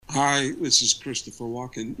Hi, this is Christopher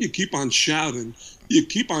Walken. You keep on shouting. You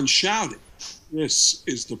keep on shouting. This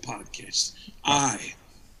is the podcast. I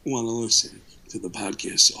want to listen to the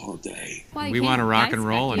podcast all day. We want to rock and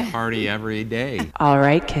roll and party every day. All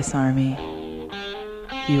right, Kiss Army.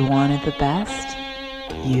 You wanted the best?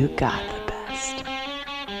 You got the best.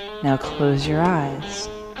 Now close your eyes.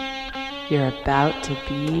 You're about to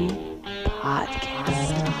be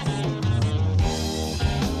podcasted.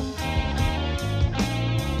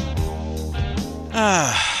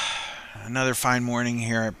 Another fine morning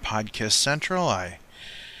here at Podcast Central.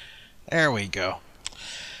 There we go.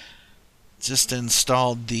 Just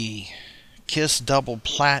installed the Kiss Double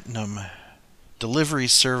Platinum delivery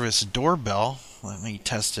service doorbell. Let me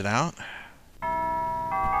test it out.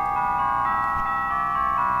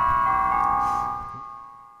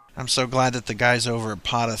 I'm so glad that the guys over at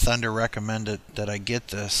Pot of Thunder recommended that I get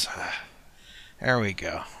this. There we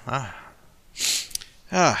go.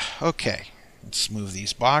 Okay. Let's move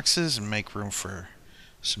these boxes and make room for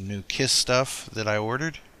some new Kiss stuff that I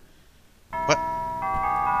ordered. What?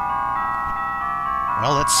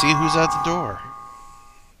 Well, let's see who's at the door.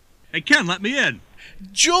 Hey, Ken, let me in.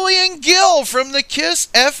 Julian Gill from the Kiss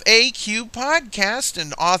FAQ podcast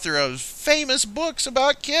and author of famous books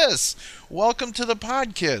about Kiss. Welcome to the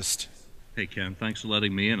podcast. Hey, Ken, thanks for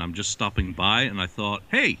letting me in. I'm just stopping by, and I thought,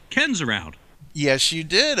 hey, Ken's around. Yes, you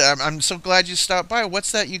did. I'm so glad you stopped by.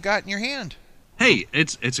 What's that you got in your hand? Hey,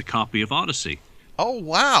 it's a copy of Odyssey. Oh,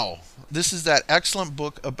 wow. This is that excellent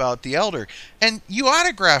book about the Elder. And you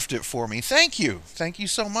autographed it for me. Thank you. Thank you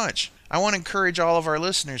so much. I want to encourage all of our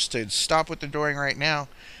listeners to stop what they're doing right now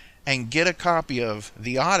and get a copy of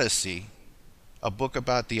The Odyssey, a book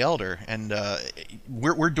about the Elder. And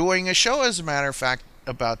we're doing a show, as a matter of fact,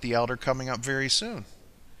 about the Elder coming up very soon.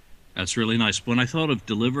 That's really nice. When I thought of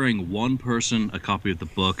delivering one person a copy of the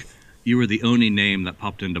book, you were the only name that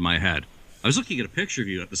popped into my head. I was looking at a picture of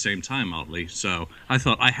you at the same time, oddly, so I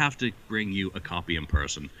thought I have to bring you a copy in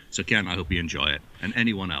person. So, Ken, I hope you enjoy it, and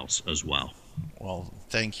anyone else as well. Well,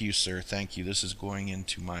 thank you, sir. Thank you. This is going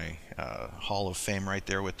into my Hall of Fame right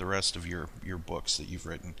there with the rest of your books that you've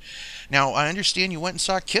written. Now, I understand you went and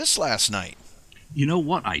saw Kiss last night. You know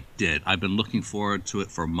what? I did. I've been looking forward to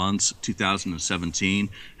it for months. 2017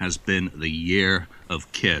 has been the year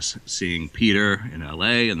of Kiss. Seeing Peter in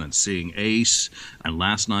LA and then seeing Ace. And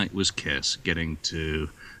last night was Kiss. Getting to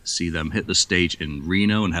see them hit the stage in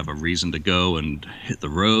Reno and have a reason to go and hit the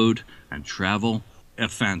road and travel. A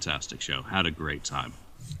fantastic show. Had a great time.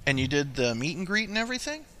 And you did the meet and greet and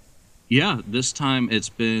everything? Yeah, this time it's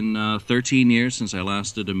been 13 years since I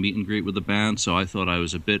last did a meet and greet with the band, so I thought I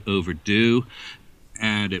was a bit overdue.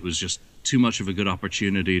 And it was just too much of a good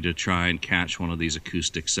opportunity to try and catch one of these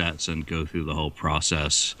acoustic sets and go through the whole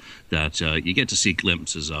process that you get to see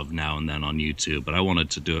glimpses of now and then on YouTube. But I wanted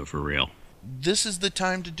to do it for real. This is the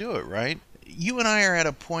time to do it, right? You and I are at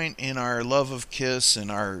a point in our love of Kiss and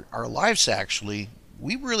our lives, actually.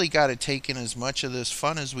 We really got to take in as much of this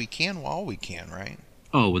fun as we can while we can, right?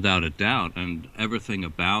 Oh, without a doubt. And everything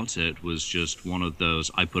about it was just one of those.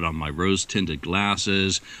 I put on my rose-tinted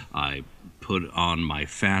glasses. I put on my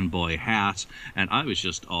fanboy hat, and I was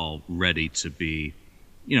just all ready to be,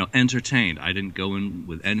 entertained. I didn't go in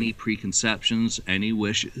with any preconceptions, any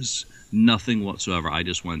wishes, nothing whatsoever. I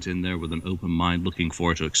just went in there with an open mind, looking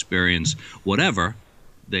forward to experience whatever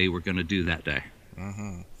they were going to do that day.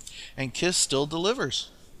 Mm-hmm. And Kiss still delivers.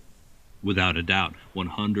 Without a doubt,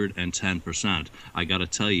 110%. I got to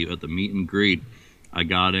tell you, at the meet and greet, I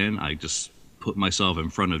got in, I just put myself in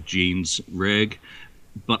front of Gene's rig,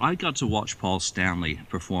 but I got to watch Paul Stanley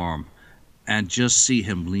perform and just see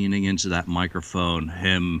him leaning into that microphone,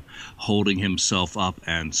 him holding himself up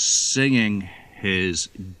and singing his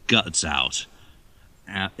guts out.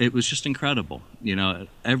 It was just incredible.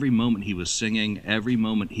 Every moment he was singing, every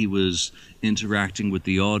moment he was interacting with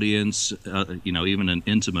the audience, even an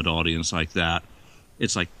intimate audience like that,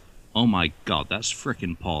 it's like, oh my God, that's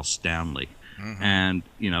frickin' Paul Stanley. Mm-hmm. And,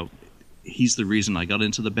 he's the reason I got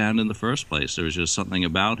into the band in the first place. There was just something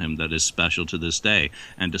about him that is special to this day.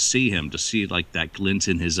 And to see like that glint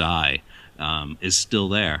in his eye is still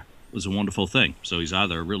there was a wonderful thing. So he's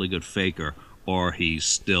either a really good faker or he's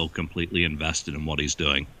still completely invested in what he's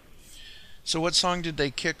doing. So what song did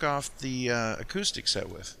they kick off the acoustic set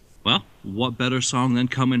with? Well, what better song than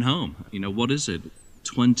Coming Home? What is it?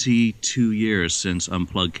 22 years since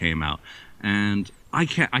Unplugged came out. And I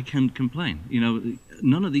can't complain.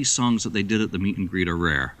 None of these songs that they did at the meet and greet are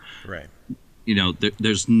rare. Right.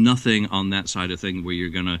 There's nothing on that side of thing where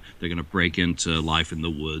they're gonna break into Life in the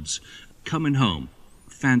Woods. Coming Home,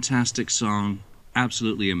 fantastic song,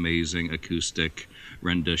 absolutely amazing acoustic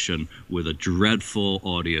rendition with a dreadful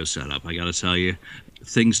audio setup. I got to tell you,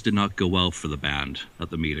 things did not go well for the band at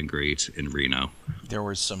the meet and greet in Reno. There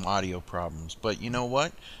were some audio problems, but you know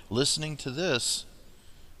what? Listening to this,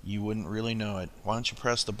 you wouldn't really know it. Why don't you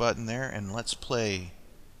press the button there and let's play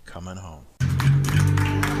Coming Home.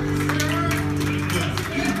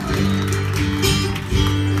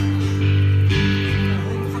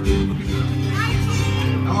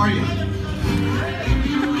 How are you?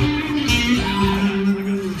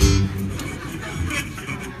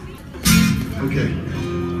 Okay.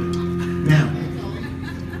 Now,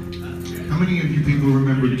 how many of you people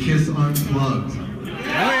remember Kiss Unplugged? Oh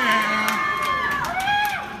yeah!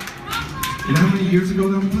 You know how many years ago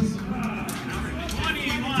that was?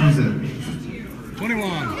 21. Who's that? 21.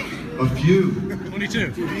 A few.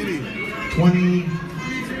 22.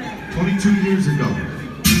 22 years ago.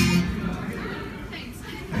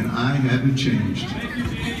 And I haven't changed.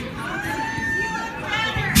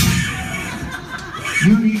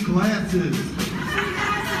 You need glasses.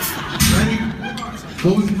 Ready?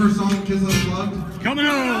 What was the first song Kiss Unplugged? Coming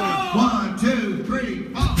on! 1, 2,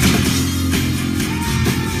 3, 4.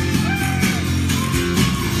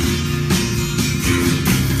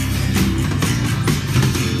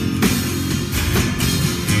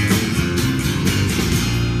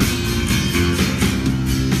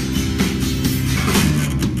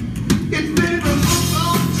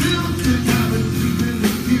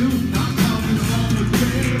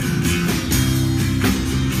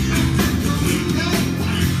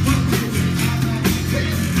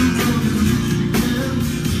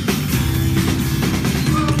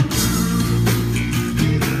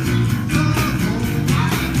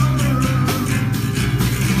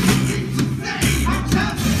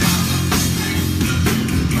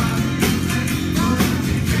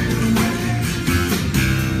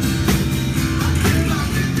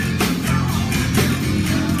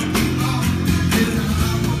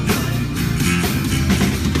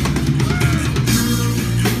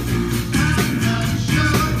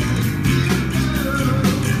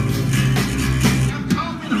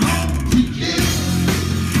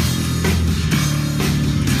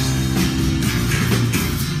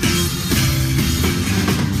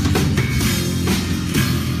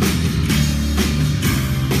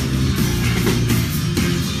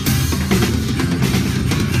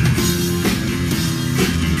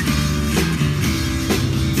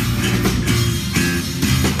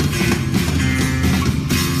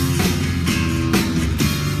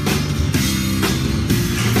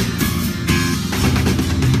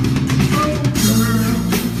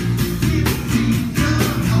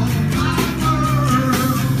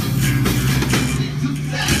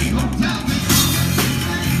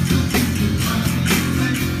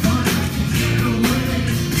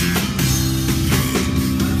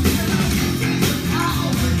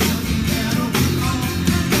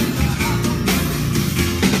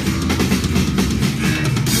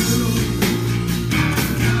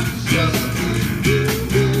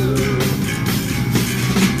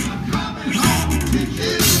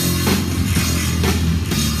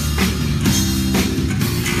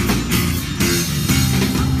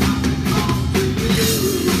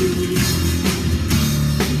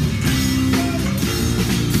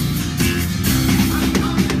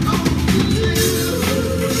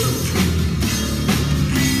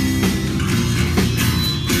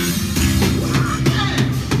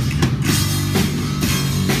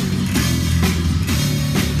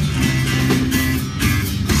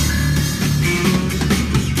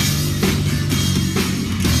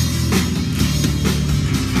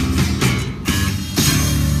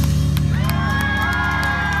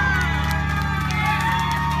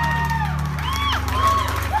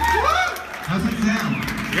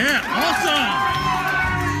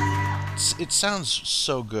 It sounds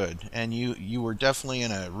so good, and you were definitely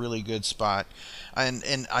in a really good spot.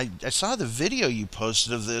 And I saw the video you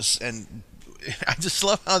posted of this, and I just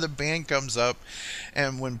love how the band comes up,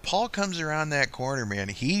 and when Paul comes around that corner, man,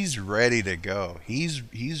 he's ready to go. He's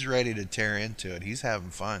ready to tear into it. He's having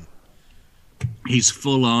fun. He's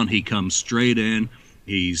full on. He comes straight in.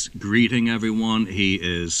 He's greeting everyone. He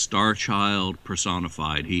is Star Child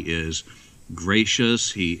personified. He is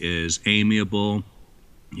gracious. He is amiable.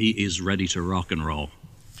 He is ready to rock and roll.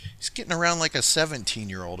 He's getting around like a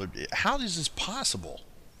 17-year-old. How is this possible?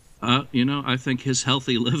 I think his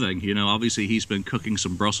healthy living. Obviously he's been cooking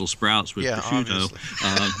some Brussels sprouts with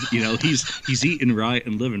prosciutto. He's eating right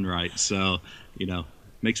and living right. So,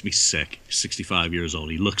 makes me sick. 65 years old.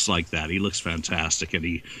 He looks like that. He looks fantastic, and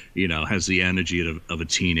he, has the energy of a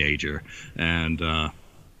teenager. And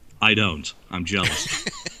I don't. I'm jealous.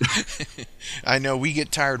 I know we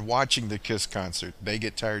get tired watching the Kiss concert. They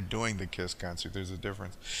get tired doing the Kiss concert. There's a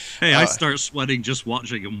difference. Hey, I start sweating just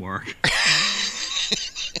watching him work.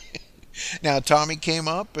 Now Tommy came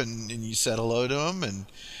up and you said hello to him, and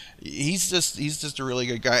he's just a really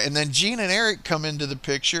good guy. And then Gene and Eric come into the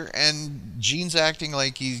picture, and Gene's acting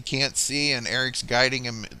like he can't see, and Eric's guiding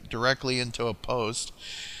him directly into a post.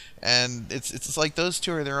 And it's like those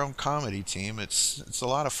two are their own comedy team. It's a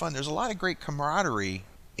lot of fun. There's a lot of great camaraderie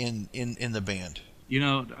in the band. You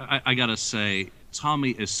know, I gotta say,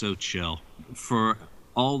 Tommy is so chill. For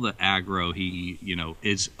all the aggro he,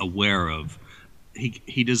 is aware of,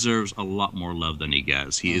 he deserves a lot more love than he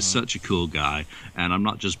gets. He is such a cool guy, and I'm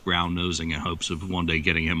not just brown-nosing in hopes of one day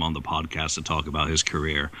getting him on the podcast to talk about his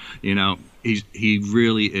career. He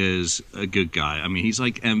really is a good guy. I mean, he's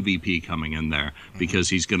like MVP coming in there because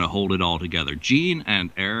he's going to hold it all together. Gene and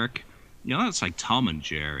Eric, that's like Tom and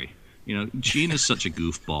Jerry. Gene is such a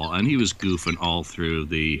goofball, and he was goofing all through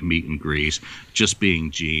the meet and greet, just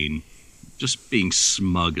being Gene, just being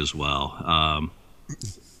smug as well.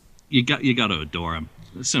 You got to adore him.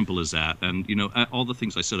 As simple as that. And, all the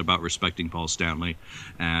things I said about respecting Paul Stanley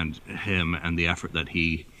and him and the effort that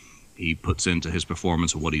he puts into his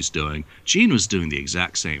performance of what he's doing. Gene was doing the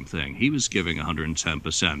exact same thing. He was giving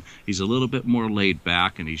 110%. He's a little bit more laid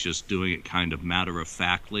back, and he's just doing it kind of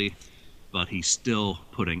matter-of-factly, but he's still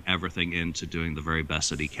putting everything into doing the very best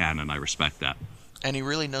that he can, and I respect that. And he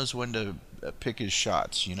really knows when to pick his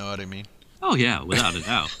shots, you know what I mean? Oh, yeah, without a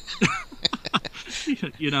doubt.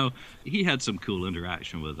 He had some cool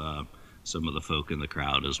interaction with some of the folk in the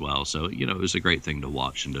crowd as well. So, it was a great thing to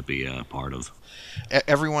watch and to be a part of.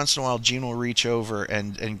 Every once in a while, Gene will reach over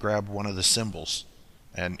and grab one of the cymbals,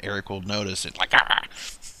 and Eric will notice it, like, ah!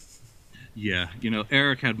 Yeah,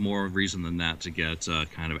 Eric had more reason than that to get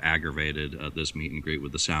kind of aggravated at this meet and greet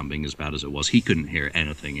with the sound being as bad as it was. He couldn't hear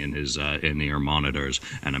anything in his in-ear monitors,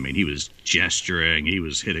 and I mean, he was gesturing, he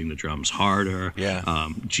was hitting the drums harder. Yeah.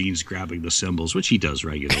 Gene's grabbing the cymbals, which he does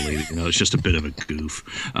regularly. It's just a bit of a goof.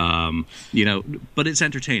 But it's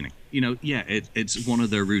entertaining. It's one of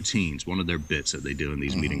their routines, one of their bits that they do in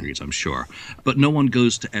these meet and greets, I'm sure. But no one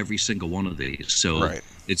goes to every single one of these, so. Right.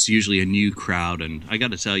 It's usually a new crowd, and I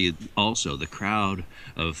got to tell you also, the crowd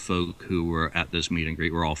of folk who were at this meet and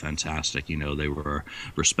greet were all fantastic. They were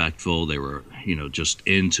respectful, they were, just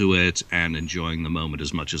into it and enjoying the moment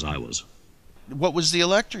as much as I was. What was the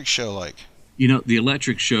Electric Show like? The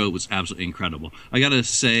Electric Show was absolutely incredible. I got to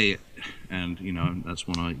say, and, that's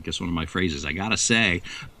one of my phrases, I got to say,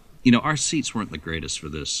 our seats weren't the greatest for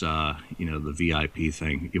this, the VIP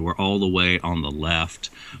thing. You were all the way on the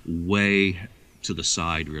left, way to the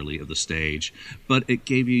side, really, of the stage. But it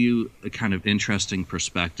gave you a kind of interesting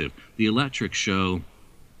perspective. The Electric Show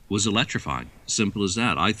was electrifying. Simple as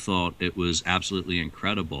that. I thought it was absolutely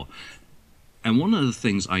incredible. And one of the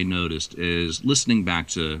things I noticed is listening back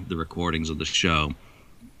to the recordings of the show,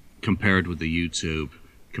 compared with the YouTube,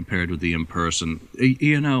 compared with the in-person,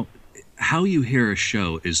 how you hear a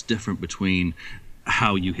show is different between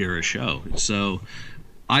how you hear a show. So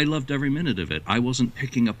I loved every minute of it. I wasn't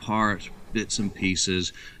picking apart bits and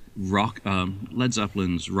pieces. Led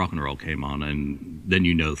Zeppelin's Rock and Roll came on, and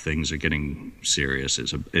then things are getting serious.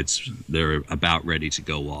 They're about ready to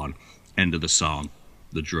go on. End of the song,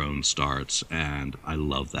 the drone starts, and I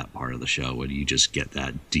love that part of the show when you just get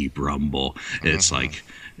that deep rumble. It's like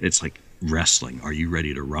wrestling. Are you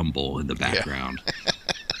ready to rumble in the background? Yeah.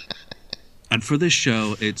 And for this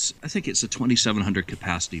show, I think it's a 2,700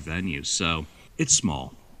 capacity venue, so it's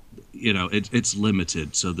small. It's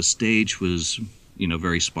limited. So the stage was,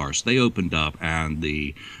 very sparse. They opened up, and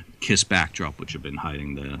the Kiss backdrop, which had been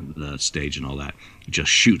hiding the stage and all that,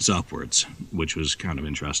 just shoots upwards, which was kind of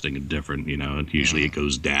interesting and different. Usually it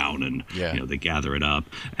goes down, and they gather it up.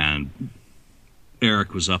 And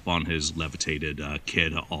Eric was up on his levitated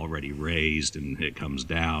kid already raised, and it comes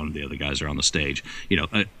down. The other guys are on the stage.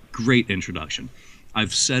 A great introduction.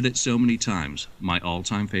 I've said it so many times. My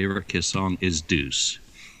all-time favorite Kiss song is Deuce.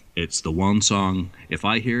 It's the one song, if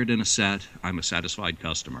I hear it in a set, I'm a satisfied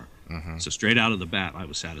customer. So straight out of the bat, I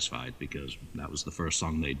was satisfied because that was the first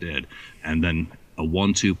song they did. And then a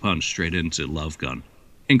 1-2 punch straight into Love Gun.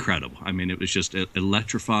 Incredible. I mean, it was just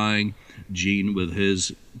electrifying. Gene with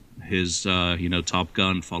his Top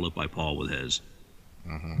Gun, followed by Paul with his.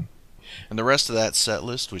 And the rest of that set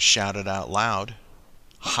list was shouted out loud.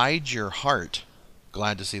 Hide Your Heart.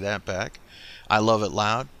 Glad to see that back. I Love It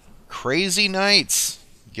Loud. Crazy Nights.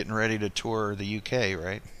 Getting ready to tour the UK,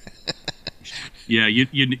 right? Yeah,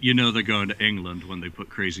 they're going to England when they put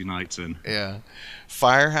Crazy Nights in. Yeah.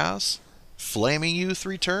 Firehouse. Flaming Youth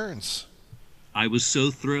returns. I was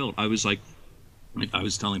so thrilled. I was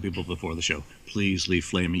telling people before the show, please leave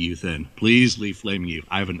Flaming Youth in. Please leave Flaming Youth.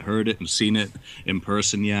 I haven't heard it and seen it in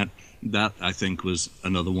person yet. That, I think, was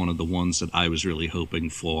another one of the ones that I was really hoping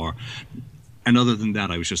for. And other than that,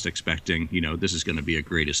 I was just expecting, this is going to be a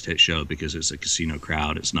greatest hit show because it's a casino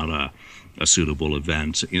crowd. It's not a suitable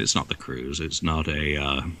event. It's not the cruise. It's not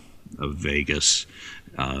a Vegas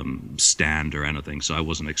stand or anything. So I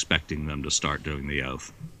wasn't expecting them to start doing the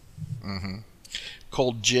Oath. Mm-hmm.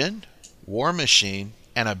 Cold Gin, War Machine,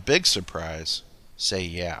 and a big surprise, Say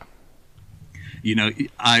Yeah.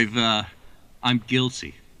 I'm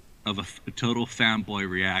guilty of a total fanboy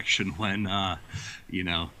reaction when,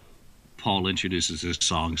 Paul introduces his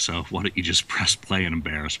song, so why don't you just press play and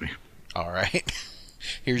embarrass me? All right.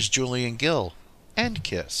 Here's Julian Gill and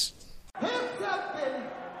Kiss. Here's something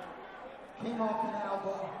came off an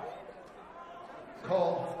album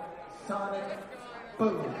called Sonic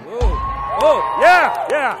Boom. Oh,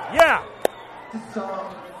 yeah. This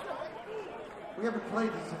song, we haven't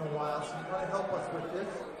played this in a while, so you want to help us with this?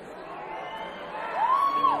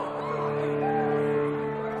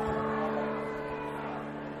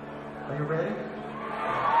 Are you ready?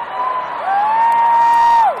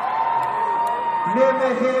 Let me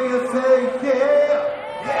hear you say yeah.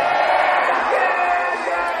 Yeah, yeah,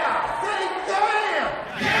 yeah. Say yeah.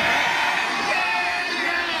 Yeah, yeah,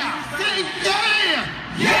 yeah. Say yeah.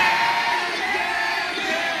 Yeah, yeah,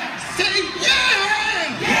 yeah. Say yeah.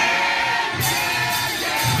 Yeah, yeah, yeah.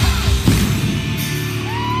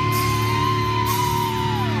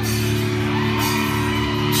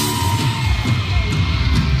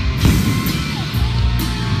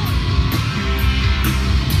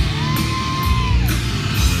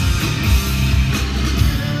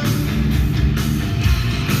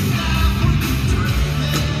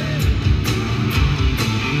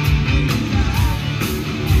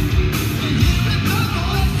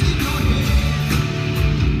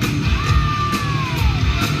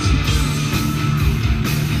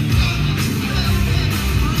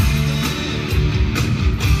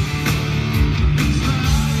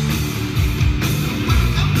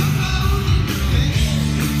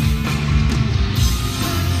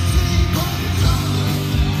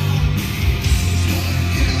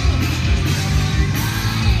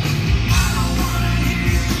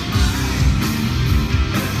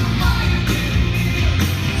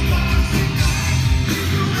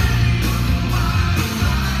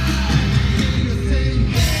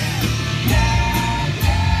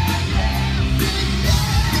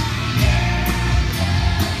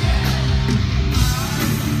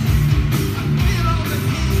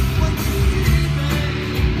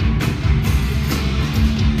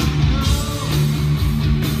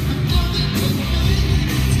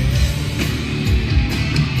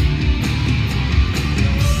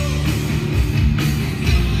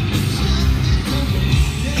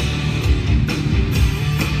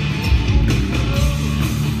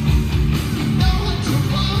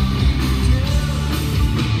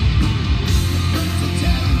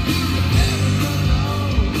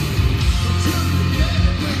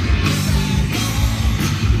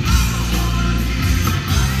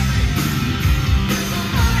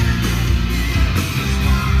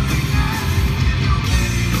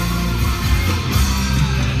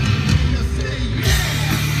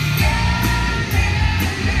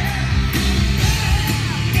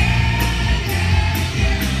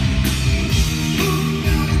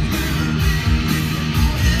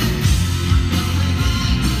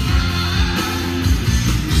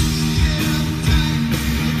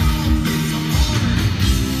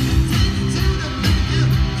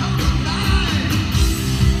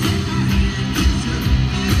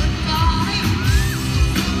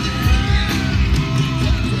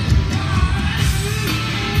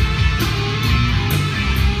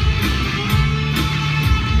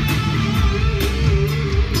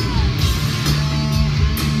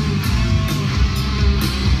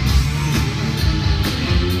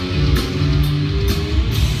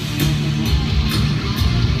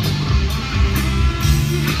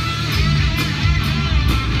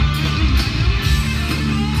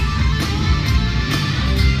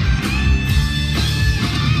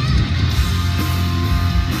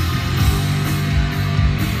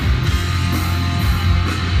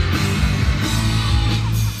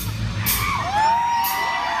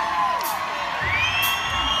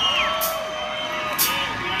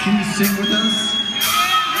 Can you sing with us?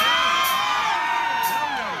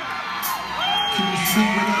 Can you sing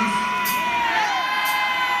with us?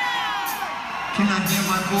 Can I hear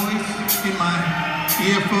my voice in my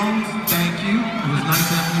earphones? Thank you. It was nice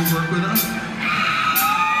having you work with us.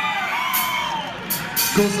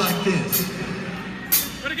 Goes like this.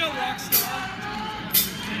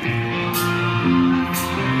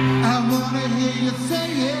 hear you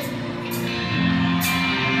say it.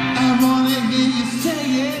 I wanna hear you say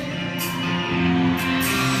it.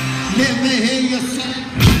 Let me hear you say it.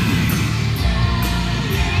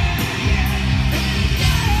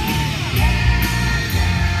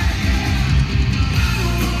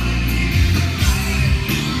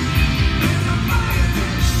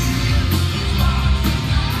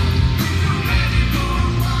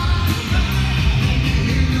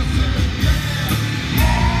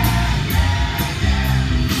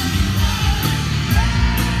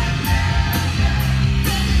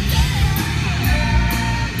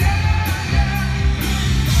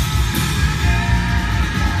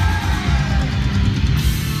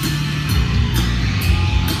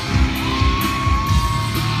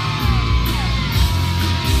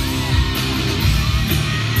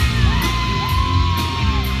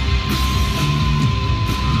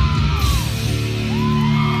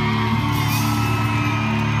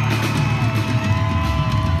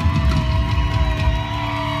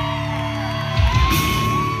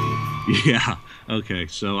 Yeah. Okay.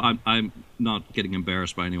 So I'm not getting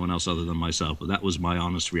embarrassed by anyone else other than myself, but that was my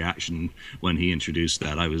honest reaction when he introduced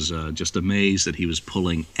that. I was just amazed that he was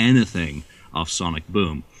pulling anything off Sonic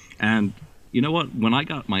Boom. And you know what? When I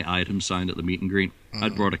got my item signed at the meet and greet,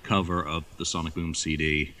 I'd brought a cover of the Sonic Boom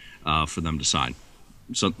CD for them to sign.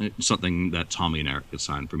 Something that Tommy and Eric could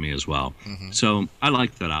sign for me as well. So I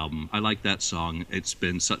like that album. I like that song. It's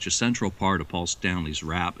been such a central part of Paul Stanley's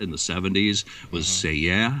rap in the 70s was Say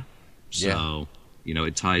Yeah. So, you know,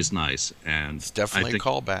 it ties nice. And It's definitely a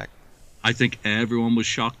callback. I think everyone was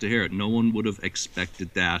shocked to hear it. No one would have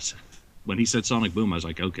expected that. When he said Sonic Boom, I was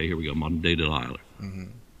like, okay, here we go, modern day Delilah.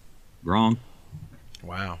 Wrong.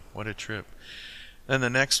 Wow, what a trip. Then the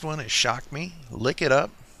next one, it shocked me. Lick It Up,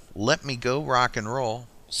 Let Me Go Rock and Roll,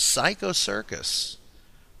 Psycho Circus,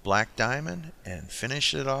 Black Diamond, and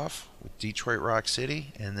finish it off with Detroit Rock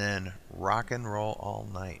City, and then Rock and Roll All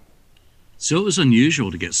Night. So it was unusual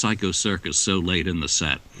to get Psycho Circus so late in the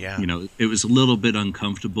set. Yeah. You know, it was a little bit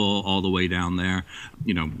uncomfortable all the way down there.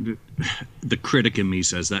 You know, the critic in me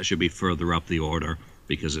says that should be further up the order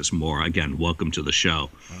because it's more, again, welcome to the show.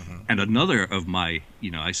 And another of my, you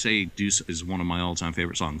know, I say Deuce is one of my all-time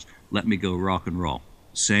favorite songs, Let Me Go Rock and Roll.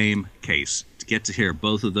 Same case. To get to hear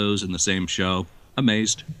both of those in the same show,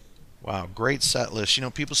 amazed. Wow, great set list. You know,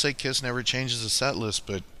 people say Kiss never changes a set list,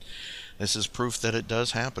 but this is proof that it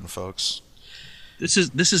does happen, folks. This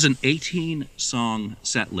is an 18-song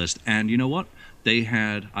set list, and you know what? They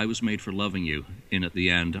had I Was Made for Loving You in at the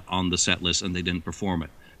end on the set list, and they didn't perform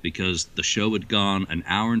it because the show had gone an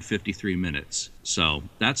hour and 53 minutes. So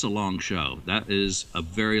that's a long show. That is a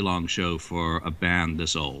very long show for a band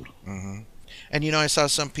this old. And you know, I saw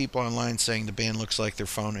some people online saying the band looks like they're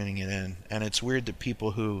phoning it in, and it's weird that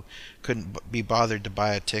people who couldn't be bothered to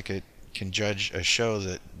buy a ticket can judge a show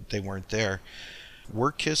that they weren't there.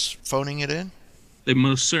 Were Kiss phoning it in? They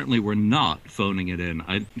most certainly were not phoning it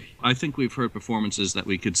in. I think we've heard performances that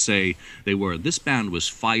we could say they were. This band was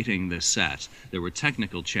fighting this set. There were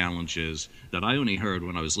technical challenges that I only heard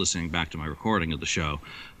when I was listening back to my recording of the show.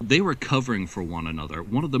 They were covering for one another.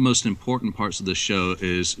 One of the most important parts of the show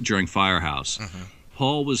is during Firehouse.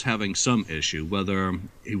 Paul was having some issue, whether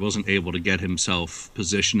he wasn't able to get himself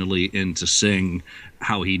positionally in to sing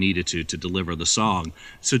how he needed to deliver the song.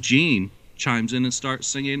 So Gene chimes in and starts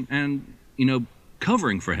singing and, you know,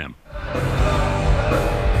 covering for him.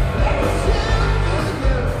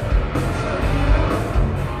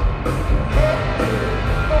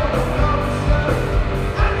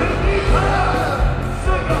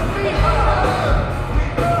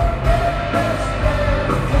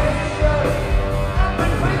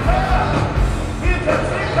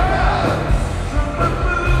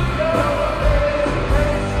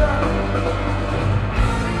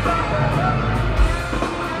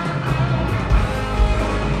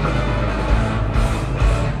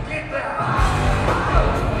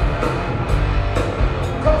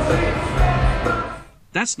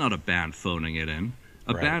 That's not a band phoning it in.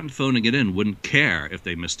 A band phoning it in wouldn't care if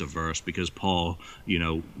they missed a verse because Paul, you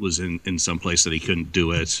know, was in some place that he couldn't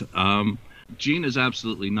do it. Gene is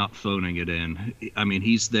absolutely not phoning it in. I mean,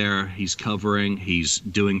 he's there, he's covering, he's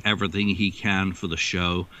doing everything he can for the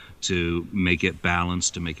show to make it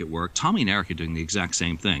balanced, to make it work. Tommy and Eric are doing the exact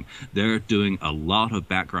same thing. They're doing a lot of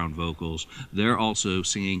background vocals. They're also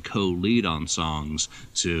singing co-lead on songs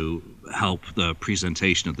to help the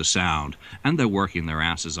presentation of the sound, and they're working their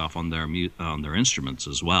asses off on their instruments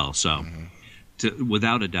as well. So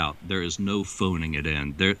Without a doubt, there is no phoning it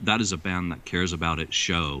in. That is a band that cares about its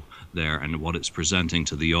show there and what it's presenting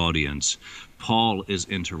to the audience. Paul is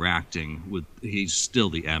interacting with, he's still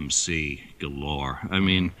the MC galore. I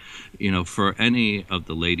mean, for any of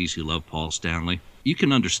the ladies who love Paul Stanley, you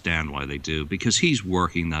can understand why they do, because he's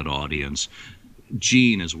working that audience.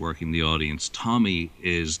 Gene is working the audience. Tommy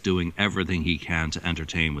is doing everything he can to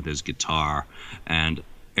entertain with his guitar. And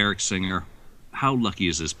Eric Singer, how lucky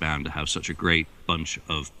is this band to have such a great bunch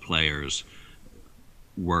of players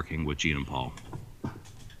working with Gene and Paul?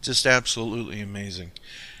 Just absolutely amazing.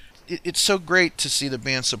 It's so great to see the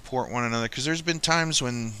band support one another, because there's been times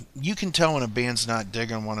when you can tell when a band's not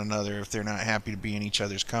digging one another if they're not happy to be in each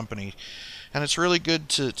other's company. And it's really good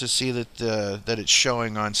to see that it's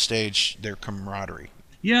showing on stage their camaraderie.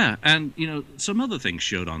 Yeah, and, some other things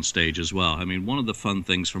showed on stage as well. I mean, one of the fun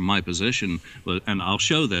things from my position, and I'll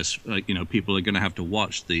show this, people are going to have to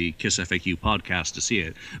watch the KISS FAQ podcast to see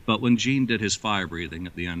it, but when Gene did his fire breathing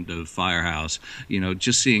at the end of Firehouse,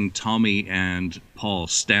 just seeing Tommy and Paul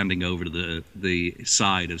standing over to the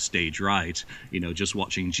side of stage right, just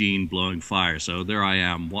watching Gene blowing fire. So there I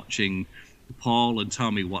am watching Paul and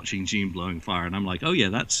Tommy watching Gene blowing fire, and I'm like, oh yeah,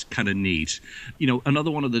 that's kind of neat.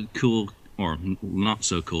 Another one of the cool, or not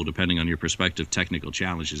so cool, depending on your perspective, technical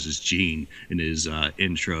challenges is Gene in his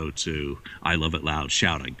intro to I Love It Loud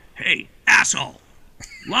shouting, "Hey, asshole,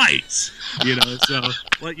 lights!" So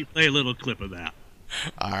why don't you play a little clip of that?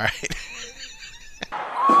 All right. All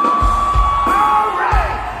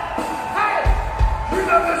right! Hey! You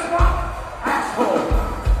know this one? Asshole!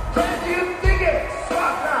 Can you dig it?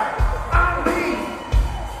 Spotlight on me!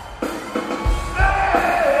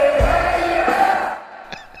 Hey, yeah!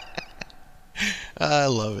 I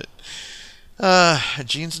love it.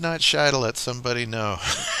 Gene's not shy to let somebody know.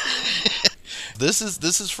 This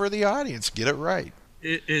is for the audience. Get it right.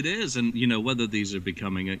 It is, and whether these are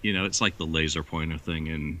becoming, it's like the laser pointer thing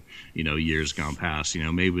in years gone past.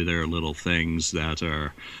 Maybe there are little things that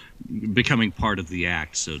are becoming part of the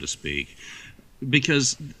act, so to speak,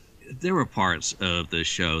 because there were parts of the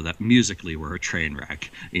show that musically were a train wreck.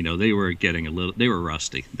 They were they were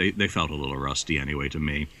rusty. They felt a little rusty anyway to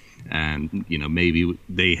me. And, maybe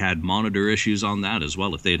they had monitor issues on that as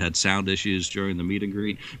well. If they'd had sound issues during the meet and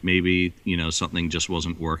greet, maybe, something just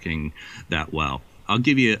wasn't working that well. I'll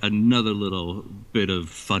give you another little bit of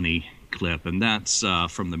funny clip, and that's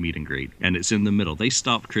from the meet and greet. And it's in the middle. They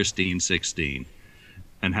stopped Christine 16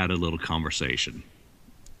 and had a little conversation.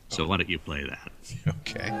 So why don't you play that?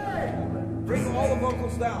 Okay. Bring all the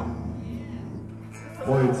vocals down.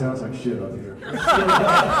 Boy, it sounds like shit up here.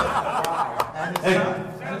 And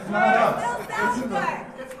it's not us.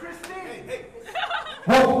 It's Christine. Hey.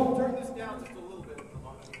 Whoa! Turn this down just a little bit.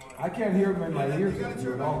 I can't hear him in my ears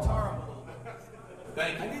at all.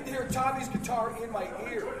 I need to hear Tommy's guitar in my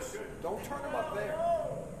ears. Don't turn him up there.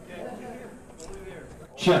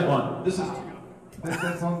 Check one. That's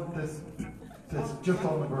just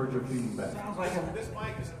on the verge of feeding back. This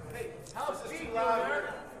mic is. Hey, how's this too loud?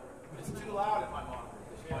 It's too loud in my monitor.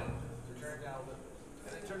 This mic. So turn it down a little bit.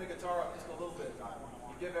 And then turn the guitar up just a little bit.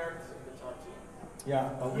 You give Eric some guitar too.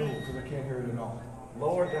 Yeah, a little, because I can't hear it at all.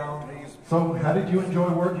 Lower down these. So, how did you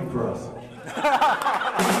enjoy working for us?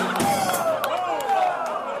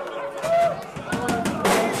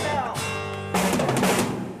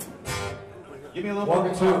 Give me a little One,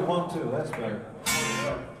 more two, guitar. 1, 2. That's better.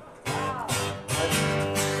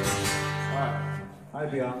 Hi,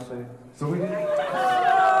 Beyonce. So we didn't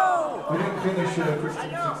finish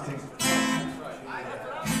Christine 16.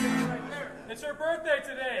 It's her birthday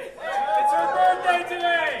today. It's her birthday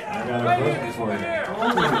today. I got a Right here, present this for one you. here. How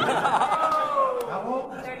old are you? How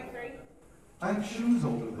old? 33. I have shoes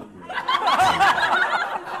older than you. 2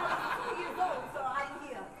 years old, so I'm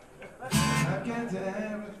here. I can't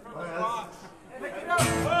have it.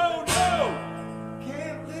 Oh no!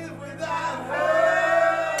 Can't live without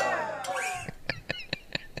her.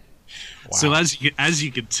 Wow. So as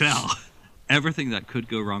you could tell, everything that could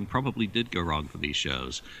go wrong probably did go wrong for these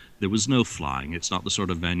shows. There was no flying. It's not the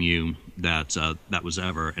sort of venue that was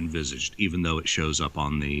ever envisaged, even though it shows up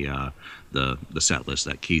on the set list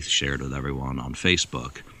that Keith shared with everyone on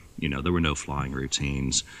Facebook. There were no flying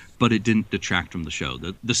routines, but it didn't detract from the show.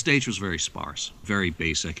 The stage was very sparse, very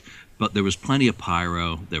basic, but there was plenty of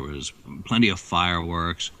pyro, there was plenty of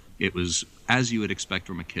fireworks. It was, as you would expect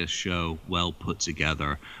from a KISS show, well put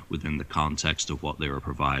together within the context of what they were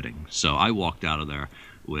providing. So I walked out of there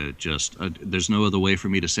with just, there's no other way for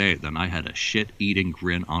me to say it than I had a shit-eating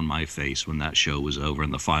grin on my face when that show was over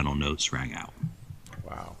and the final notes rang out.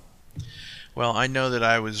 Wow. Well, I know that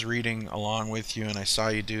I was reading along with you, and I saw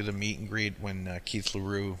you do the meet and greet when Keith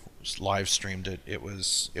LaRue live streamed it. It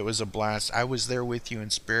was a blast. I was there with you in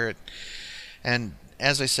spirit. And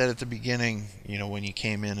as I said at the beginning, when you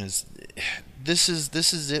came in, this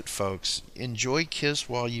is it, folks. Enjoy Kiss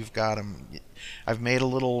while you've got them. I've made a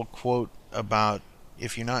little quote about,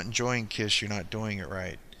 if you're not enjoying Kiss, you're not doing it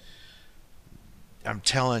right. I'm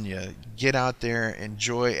telling you, get out there,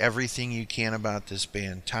 enjoy everything you can about this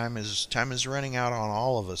band. Time is running out on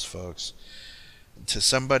all of us, folks. To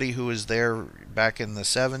somebody who was there back in the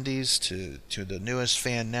 70s, to the newest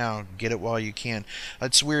fan now, get it while you can.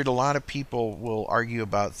 It's weird. A lot of people will argue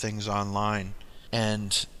about things online,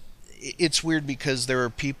 and it's weird because there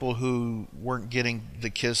are people who weren't getting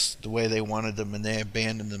the Kiss the way they wanted them, and they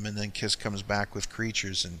abandoned them, and then Kiss comes back with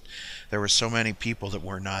Creatures, and there were so many people that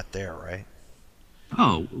were not there, right?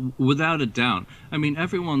 Oh, without a doubt. I mean,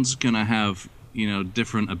 everyone's going to have,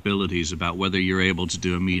 different abilities about whether you're able to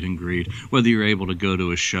do a meet and greet, whether you're able to go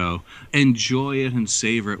to a show. Enjoy it and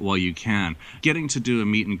savor it while you can. Getting to do a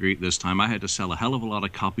meet and greet this time, I had to sell a hell of a lot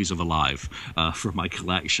of copies of Alive for my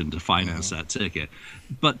collection to finance that ticket.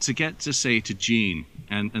 But to get to say to Gene,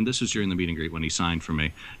 and this was during the meet and greet when he signed for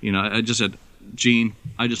me, I just said, Gene,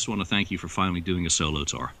 I just want to thank you for finally doing a solo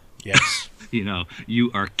tour. Yes.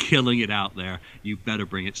 You are killing it out there. You better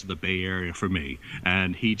bring it to the Bay Area for me.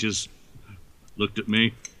 And he just looked at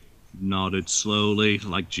me, nodded slowly,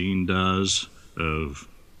 like Gene does, of,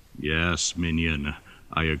 yes, Minion,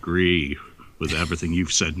 I agree with everything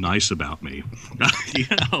you've said nice about me.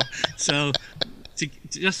 So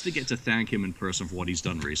just to get to thank him in person for what he's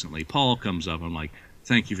done recently, Paul comes up and I'm like,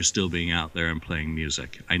 thank you for still being out there and playing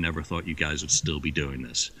music. I never thought you guys would still be doing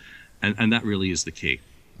this. And that really is the key.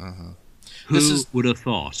 Who would have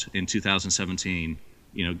thought in 2017,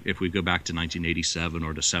 if we go back to 1987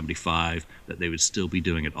 or to 75, that they would still be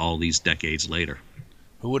doing it all these decades later?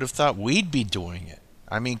 Who would have thought we'd be doing it?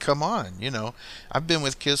 I mean, come on, I've been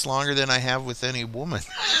with Kiss longer than I have with any woman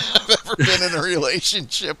I've ever been in a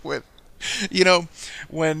relationship with.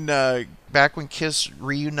 When back when Kiss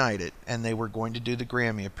reunited and they were going to do the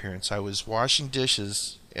Grammy appearance, I was washing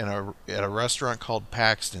dishes at a restaurant called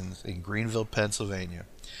Paxton's in Greenville, Pennsylvania.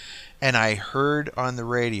 And I heard on the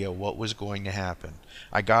radio what was going to happen.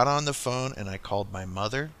 I got on the phone and I called my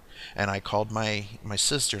mother and I called my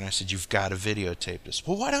sister and I said, you've got to videotape this.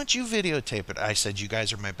 Well, why don't you videotape it? I said, you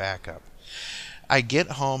guys are my backup. I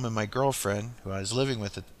get home and my girlfriend, who I was living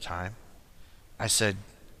with at the time, I said,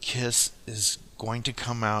 Kiss is going to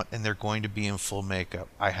come out and they're going to be in full makeup.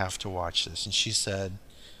 I have to watch this. And she said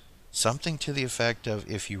something to the effect of,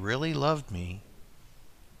 if you really loved me,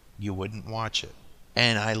 you wouldn't watch it.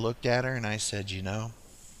 And I looked at her and I said,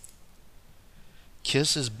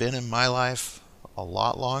 Kiss has been in my life a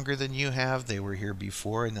lot longer than you have. They were here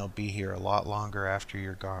before and they'll be here a lot longer after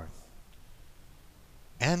you're gone.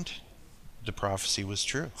 And the prophecy was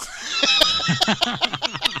true.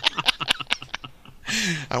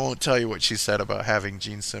 I won't tell you what she said about having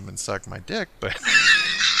Gene Simmons suck my dick, but...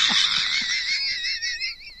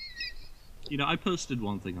 I posted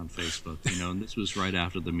one thing on Facebook, and this was right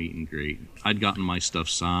after the meet and greet. I'd gotten my stuff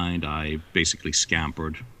signed. I basically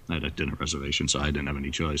scampered. I had a dinner reservation, so I didn't have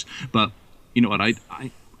any choice. But, you know what,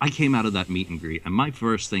 I came out of that meet and greet, and my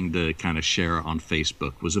first thing to kind of share on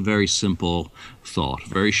Facebook was a very simple thought,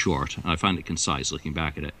 very short, and I find it concise looking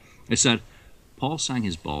back at it. It said, Paul sang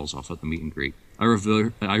his balls off at the meet and greet. I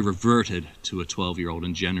reverted to a 12-year-old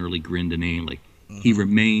and generally grinned inanely. He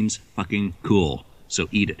remains fucking cool. So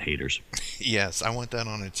eat it, haters. Yes, I want that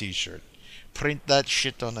on a t-shirt. Print that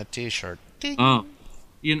shit on a t-shirt. Ding. Oh,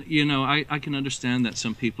 I can understand that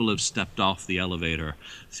some people have stepped off the elevator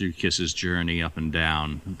through Kiss's journey up and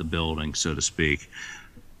down the building, so to speak.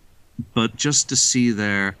 But just to see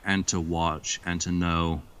there and to watch and to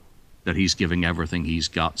know that he's giving everything he's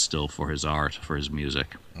got still for his art, for his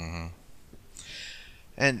music. Mm-hmm.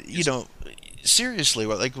 And, seriously,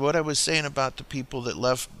 like what I was saying about the people that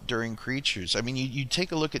left during Creatures. I mean, you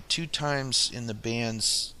take a look at 2 times in the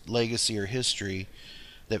band's legacy or history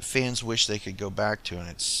that fans wish they could go back to, and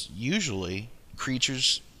it's usually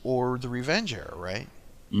Creatures or the Revenge era, right?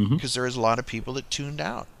 Because there is a lot of people that tuned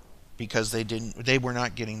out because they were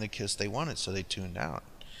not getting the Kiss they wanted, so they tuned out.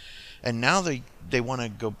 And now they want to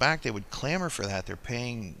go back. They would clamor for that. They're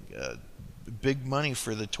paying big money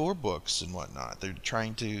for the tour books and whatnot. They're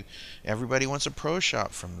trying to, everybody wants a pro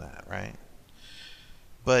shop from that, right?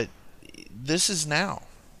 But this is now,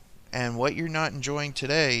 and what you're not enjoying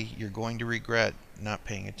today, you're going to regret not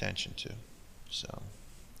paying attention to. So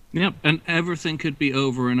yep, and everything could be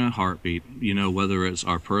over in a heartbeat, whether it's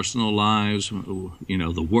our personal lives,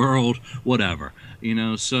 the world, whatever,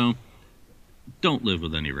 so don't live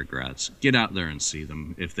with any regrets. Get out there and see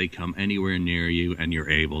them. If they come anywhere near you and you're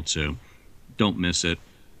able to, don't miss it,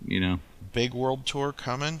 you know. Big world tour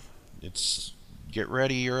coming. Get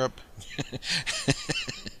ready, Europe.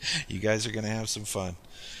 You guys are going to have some fun.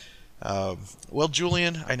 Well,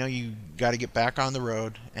 Julian, I know you got to get back on the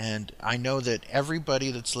road, and I know that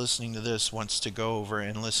everybody that's listening to this wants to go over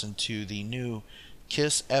and listen to the new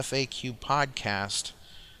KISS FAQ podcast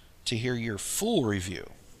to hear your full review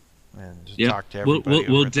and talk to everybody.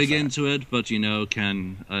 We'll dig into it, but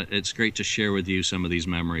Ken, it's great to share with you some of these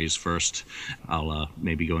memories first. I'll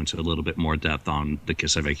maybe go into a little bit more depth on the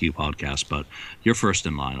KISS FAQ podcast, but you're first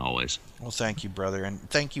in line always. Well, thank you, brother, and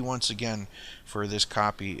thank you once again for this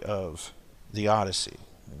copy of The Odyssey,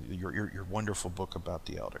 your wonderful book about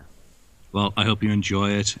the Elder. Well, I hope you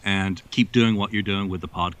enjoy it, and keep doing what you're doing with the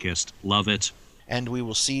podcast. Love it. And we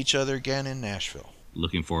will see each other again in Nashville.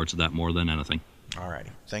 Looking forward to that more than anything. All right.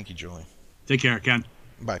 Thank you, Julian. Take care, Ken.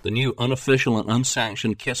 Bye. The new unofficial and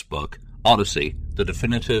unsanctioned KISS book, Odyssey, the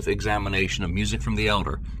definitive examination of music from the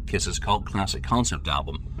Elder, KISS's cult classic concept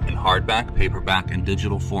album, in hardback, paperback, and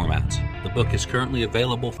digital formats. The book is currently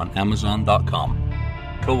available on Amazon.com.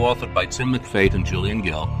 Co-authored by Tim McFate and Julian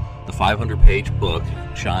Gill, the 500-page book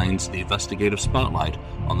shines the investigative spotlight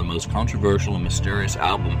on the most controversial and mysterious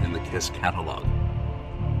album in the KISS catalog.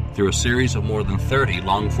 Through a series of more than 30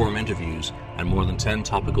 long-form interviews and more than 10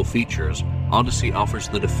 topical features, Odyssey offers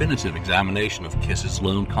the definitive examination of KISS's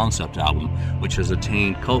lone concept album, which has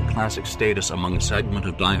attained cult classic status among a segment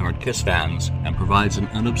of diehard KISS fans and provides an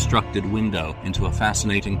unobstructed window into a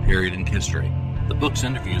fascinating period in history. The book's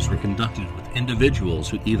interviews were conducted with individuals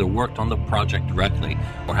who either worked on the project directly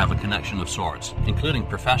or have a connection of sorts, including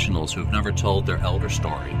professionals who have never told their Elder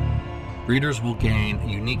story. Readers will gain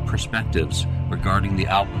unique perspectives regarding the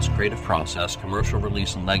album's creative process, commercial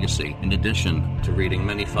release, and legacy, in addition to reading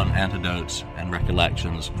many fun anecdotes and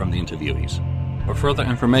recollections from the interviewees. For further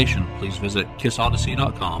information, please visit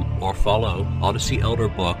KissOdyssey.com or follow Odyssey Elder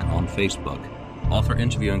Book on Facebook. Author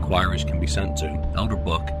interview inquiries can be sent to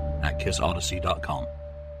elderbook@KissOdyssey.com.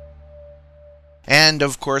 And,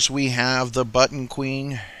 of course, we have the Button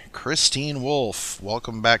Queen, Christine Wolf.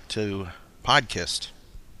 Welcome back to Podcast.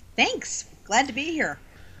 Thanks. Glad to be here.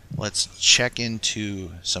 Let's check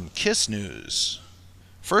into some KISS news.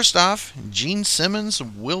 First off, Gene Simmons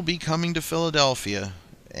will be coming to Philadelphia,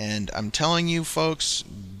 and I'm telling you folks,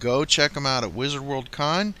 go check him out at Wizard World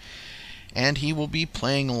Con, and he will be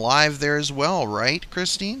playing live there as well, right,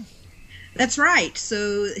 Christine? That's right.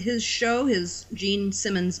 So his show, his Gene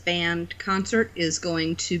Simmons Band concert, is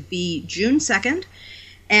going to be June 2nd.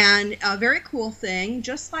 And a very cool thing,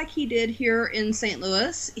 just like he did here in St.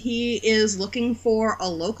 Louis, he is looking for a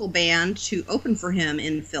local band to open for him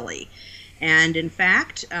in Philly. And in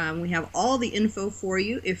fact, we have all the info for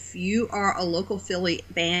you. If you are a local Philly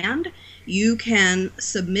band, you can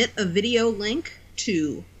submit a video link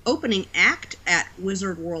to opening act at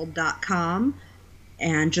wizardworld.com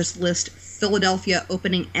and just list Philadelphia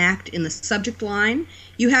opening act in the subject line.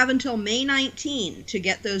 You have until May 19 to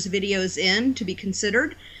get those videos in to be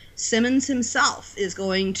considered. Simmons himself is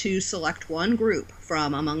going to select one group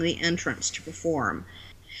from among the entrants to perform.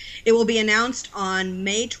 It will be announced on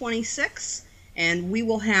May 26th, and we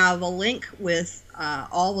will have a link with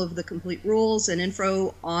all of the complete rules and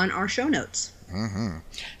info on our show notes. Mm-hmm.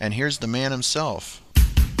 And here's the man himself.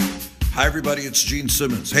 Hi, everybody. It's Gene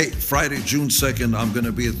Simmons. Hey, Friday, June 2nd, I'm going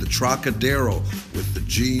to be at the Trocadero with the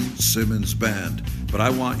Gene Simmons Band. But I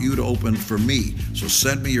want you to open for me. So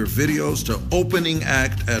send me your videos to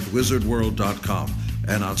openingact@wizardworld.com.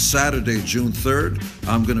 And on Saturday, June 3rd,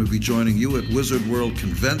 I'm going to be joining you at Wizard World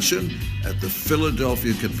Convention at the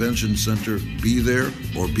Philadelphia Convention Center. Be there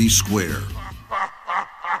or be square.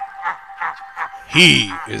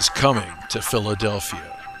 He is coming to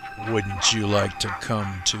Philadelphia. Wouldn't you like to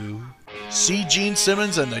come too? See Gene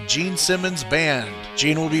Simmons and the Gene Simmons Band.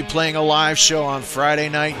 Gene will be playing a live show on Friday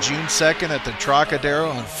night, June 2nd at the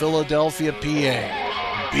Trocadero in Philadelphia,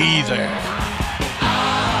 PA. Be there.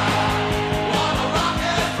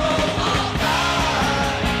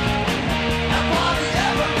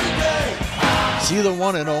 See the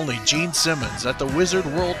one and only Gene Simmons at the Wizard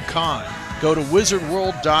World Con. Go to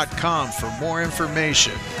wizardworld.com for more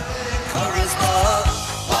information.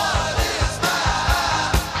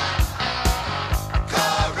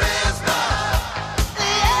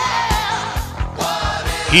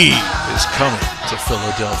 He is coming to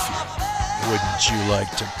Philadelphia. Wouldn't you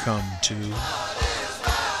like to come too?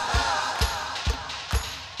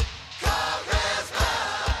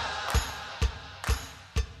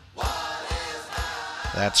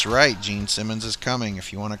 That's right. Gene Simmons is coming.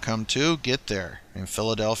 If you want to come too, get there in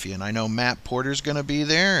Philadelphia. And I know Matt Porter's going to be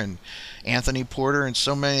there, and Anthony Porter, and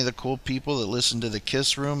so many of the cool people that listen to the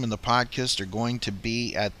Kiss Room and the podcast are going to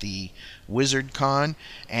be at the Wizard Con,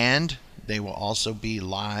 and they will also be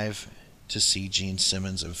live to see Gene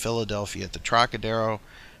Simmons in Philadelphia at the Trocadero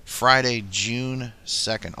Friday, June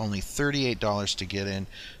 2nd. Only $38 to get in,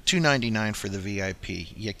 $2.99 for the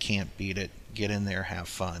VIP. You can't beat it. Get in there, have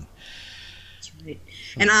fun. That's right.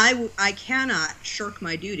 And I cannot shirk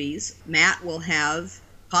my duties. Matt will have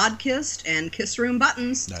Podkissed and Kiss Room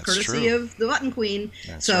buttons, That's courtesy true. of the Button Queen.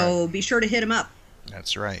 That's so right. Be sure to hit him up.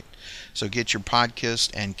 That's right. So get your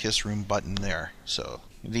Podkissed and Kiss Room button there. So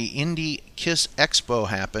the Indie Kiss Expo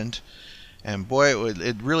happened, and boy,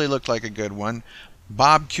 it really looked like a good one.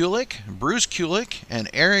 Bob Kulick, Bruce Kulick, and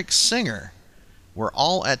Eric Singer were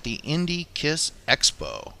all at the Indie Kiss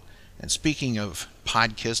Expo. And speaking of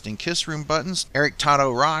Podkissed and Kiss Room buttons, Eric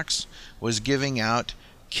Toto Rocks was giving out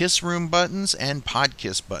Kiss Room buttons and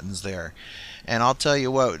Podkiss buttons there. And I'll tell you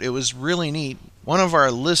what, it was really neat. One of our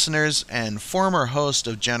listeners and former host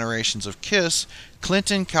of Generations of Kiss,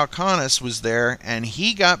 Clinton Kalkanis, was there, and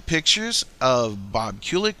he got pictures of Bob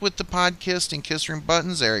Kulick with the Podkissed and Kiss Room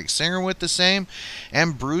buttons, Eric Singer with the same,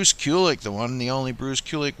 and Bruce Kulick, the one and the only Bruce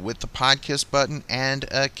Kulick, with the Podkissed button and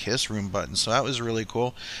a Kiss Room button. So that was really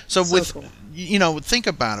cool. So cool. You know, think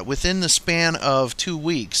about it. Within the span of 2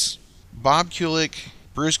 weeks, Bob Kulick,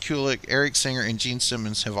 Bruce Kulick, Eric Singer, and Gene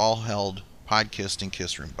Simmons have all held Podkissed and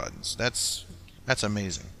Kiss Room buttons. That's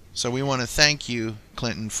amazing. So we want to thank you,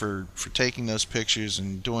 Clinton, for taking those pictures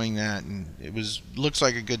and doing that. And looks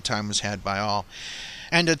like a good time was had by all.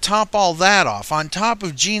 And to top all that off, on top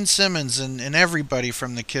of Gene Simmons and everybody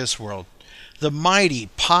from the Kiss world, the mighty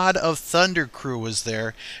Pod of Thunder crew was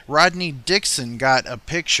there. Rodney Dixon got a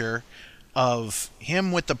picture of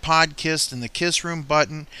him with the Podkissed and the Kiss Room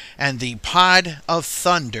button and the Pod of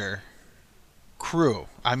Thunder crew.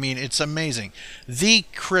 I mean, it's amazing. The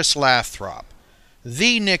Chris Lathrop,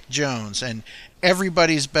 the Nick Jones, and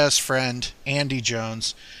everybody's best friend, Andy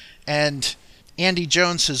Jones. And Andy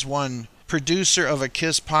Jones has won Producer of a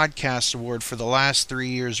Kiss Podcast Award for the last 3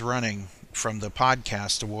 years running from the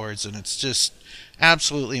Podcast Awards, and it's just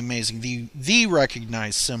absolutely amazing. The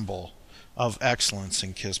recognized symbol of excellence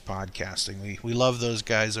in Kiss podcasting. We love those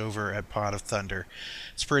guys over at Pod of Thunder.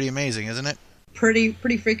 It's pretty amazing, isn't it? Pretty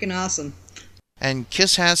freaking awesome. And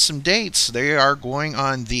Kiss has some dates. They are going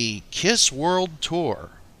on the Kiss World Tour,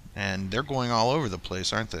 and they're going all over the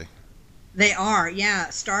place, aren't they? They are, yeah.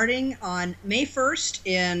 Starting on May 1st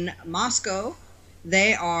in Moscow,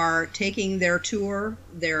 they are taking their tour.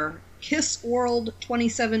 Their Kiss World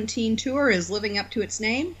 2017 tour is living up to its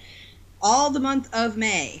name. All the month of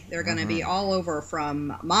May, they're going to be all over,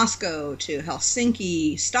 from Moscow to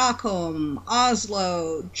Helsinki, Stockholm,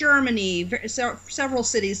 Oslo, Germany, several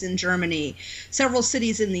cities in Germany, several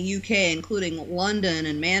cities in the UK, including London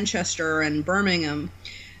and Manchester and Birmingham.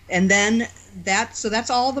 And then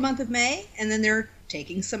that's all the month of May, and then they're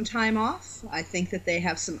taking some time off. I think that they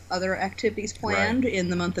have some other activities planned in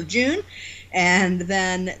the month of June, and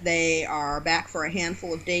then they are back for a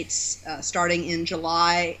handful of dates starting in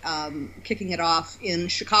July, kicking it off in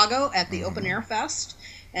Chicago at the Open Air Fest,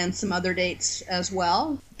 and some other dates as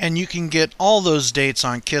well. And you can get all those dates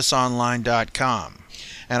on KissOnline.com.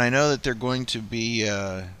 And I know that they're going to be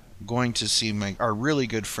going to see our really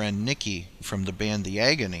good friend Nikki from the band The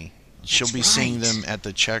Agony. She'll be seeing them at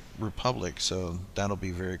the Czech Republic, so that'll be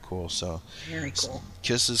very cool. So very cool.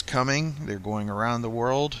 Kiss is coming. They're going around the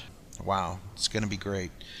world. Wow, it's going to be great.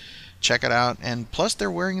 Check it out. And plus, they're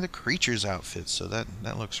wearing the Creatures outfits, so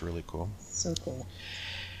that looks really cool. So cool.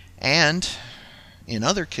 And in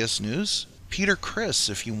other Kiss news, Peter Criss.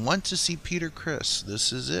 If you want to see Peter Criss,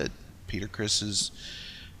 this is it. Peter Criss is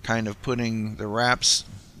kind of putting the wraps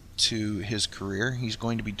to his career. He's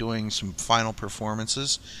going to be doing some final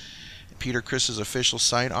performances. Peter Criss's official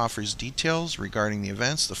site offers details regarding the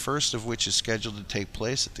events, the first of which is scheduled to take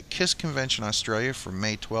place at the Kiss Convention Australia from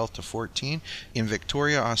May 12th to 14th in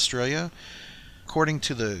Victoria, Australia. According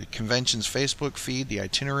to the convention's Facebook feed, the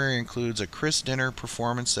itinerary includes a Criss dinner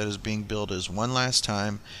performance that is being billed as One Last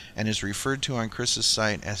Time and is referred to on Criss's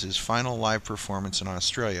site as his final live performance in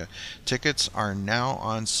Australia. Tickets are now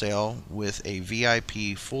on sale with a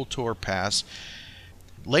VIP full tour pass.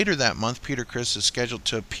 Later that month, Peter Criss is scheduled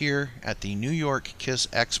to appear at the New York Kiss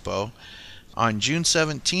Expo. On June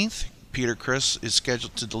 17th, Peter Criss is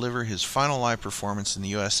scheduled to deliver his final live performance in the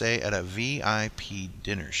USA at a VIP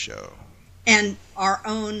dinner show. And our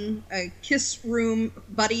own Kiss Room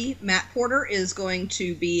buddy, Matt Porter, is going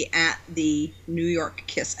to be at the New York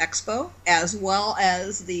Kiss Expo, as well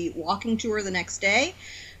as the walking tour the next day.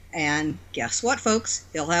 And guess what, folks?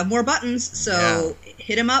 He'll have more buttons, so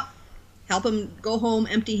hit him up. Help him go home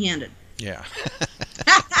empty-handed. Yeah.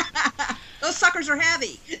 Those suckers are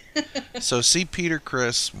heavy. So see Peter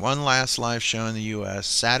Criss, one last live show in the U.S.,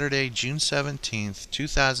 Saturday, June 17th,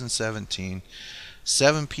 2017.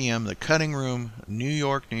 7 p.m., The Cutting Room, New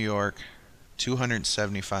York, New York,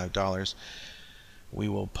 $275. We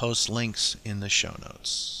will post links in the show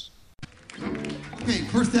notes. Okay,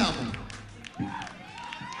 first album.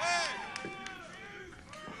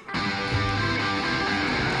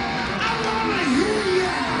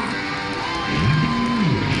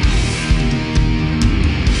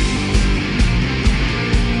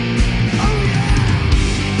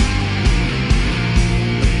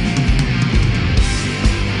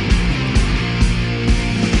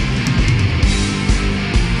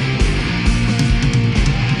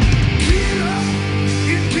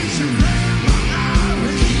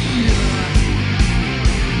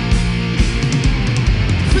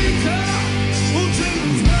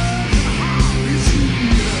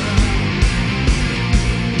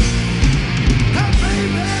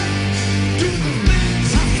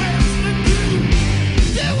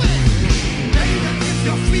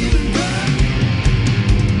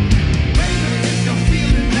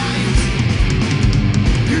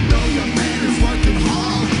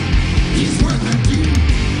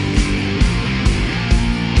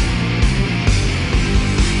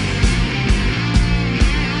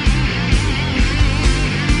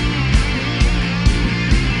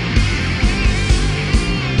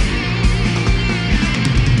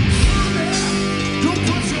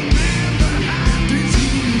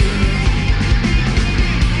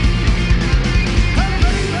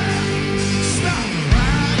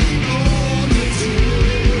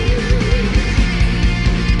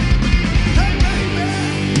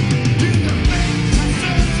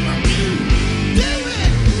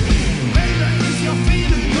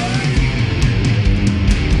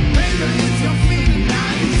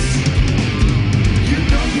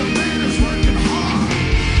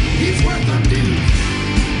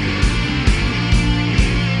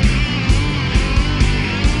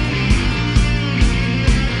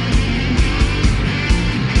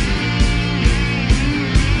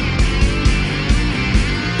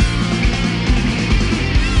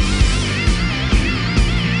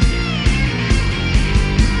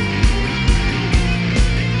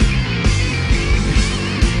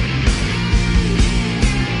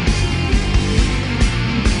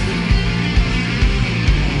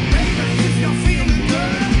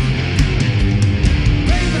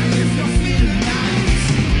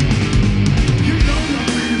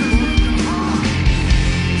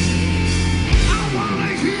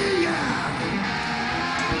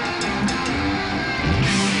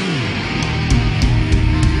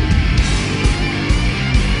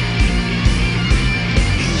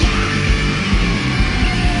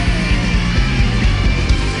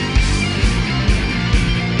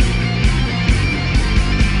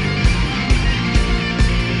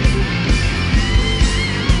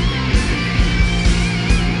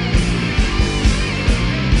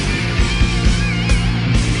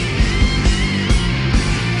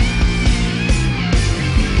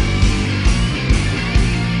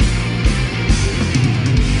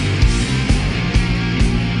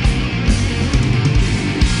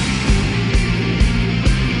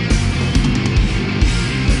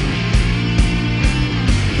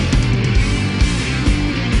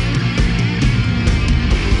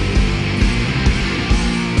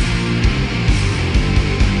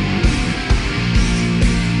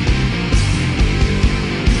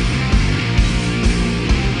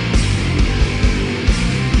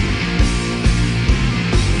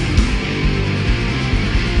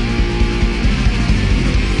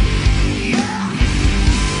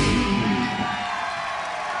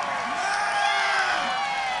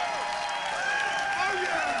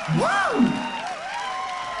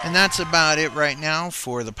 And that's about it right now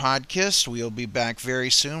for the podcast. We'll be back very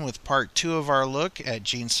soon with part 2 of our look at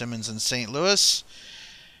Gene Simmons in St. Louis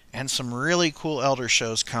and some really cool Elder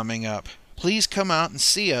shows coming up. Please come out and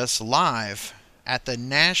see us live at the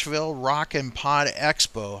Nashville Rock and Pod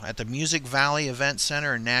Expo at the Music Valley Event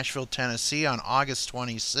Center in Nashville, Tennessee on August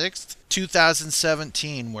 26th,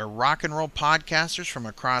 2017, where rock and roll podcasters from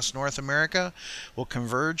across North America will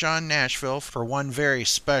converge on Nashville for one very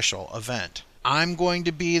special event. I'm going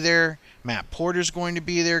to be there, Matt Porter's going to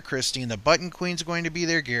be there, Christine the Button Queen's going to be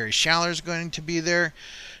there, Gary Schaller's going to be there,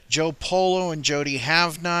 Joe Polo and Jody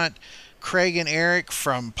Havnot, Craig and Eric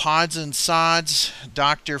from Pods and Sods,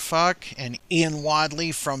 Dr. Fuck, and Ian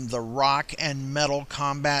Wadley from the Rock and Metal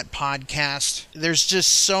Combat Podcast. There's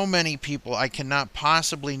just so many people, I cannot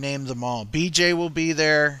possibly name them all. BJ will be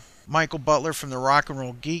there. Michael Butler from the Rock and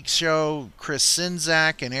Roll Geek Show, Chris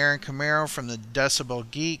Sinzak and Aaron Camaro from the Decibel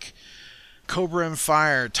Geek, Cobra and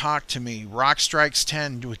Fire, Talk to Me, Rock Strikes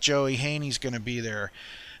 10 with Joey Haney's going to be there.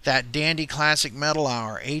 That Dandy Classic Metal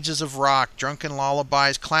Hour, Ages of Rock, Drunken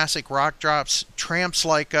Lullabies, Classic Rock Drops, Tramps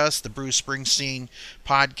Like Us, the Bruce Springsteen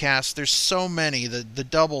podcast. There's so many. The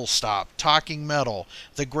Double Stop, Talking Metal,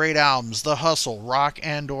 The Great Albums, The Hustle, Rock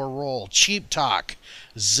and or Roll, Cheap Talk,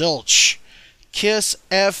 Zilch, Kiss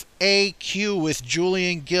FAQ with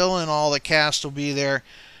Julian Gill and all the cast will be there.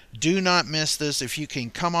 Do not miss this. If you can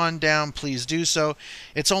come on down, please do so.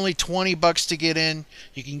 It's only $20 to get in.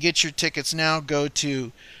 You can get your tickets now. Go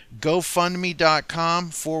to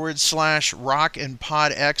GoFundMe.com/Rock and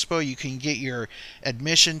Pod Expo. You can get your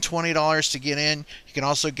admission $20 to get in. You can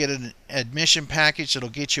also get an admission package that'll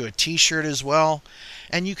get you a t-shirt as well.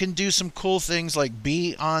 And you can do some cool things like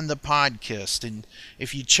be on the podcast. And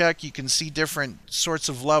if you check, you can see different sorts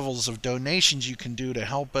of levels of donations you can do to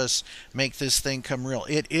help us make this thing come real.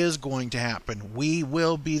 It is going to happen. We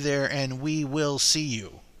will be there and we will see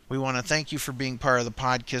you. We want to thank you for being part of the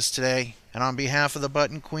podcast today. And on behalf of the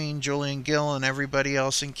Button Queen, Julian Gill, and everybody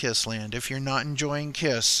else in Kissland, if you're not enjoying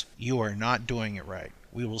Kiss, you are not doing it right.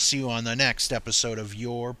 We will see you on the next episode of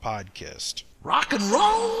your podcast. Rock and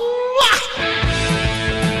roll!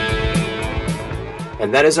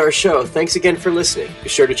 And that is our show. Thanks again for listening. Be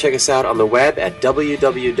sure to check us out on the web at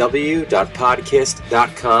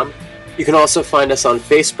www.podcast.com. You can also find us on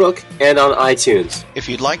Facebook and on iTunes. If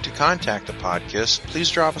you'd like to contact the podcast, please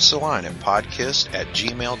drop us a line at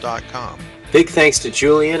podcast@gmail.com. Big thanks to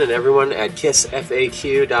Julian and everyone at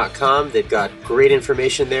KissFAQ.com. They've got great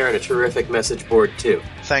information there and a terrific message board, too.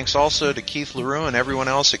 Thanks also to Keith LaRue and everyone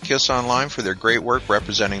else at Kiss Online for their great work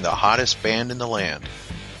representing the hottest band in the land.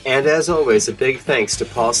 And as always, a big thanks to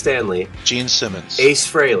Paul Stanley, Gene Simmons, Ace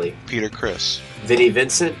Frehley, Peter Criss, Vinnie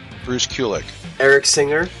Vincent, Bruce Kulick, Eric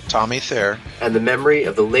Singer, Tommy Thayer, and the memory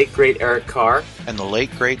of the late great Eric Carr, and the late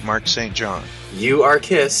great Mark St. John. You are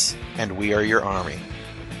Kiss, and we are your army.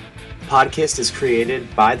 Podcast is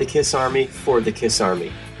created by the Kiss Army for the Kiss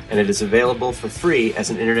Army, and it is available for free as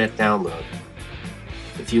an internet download.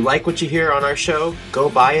 If you like what you hear on our show, go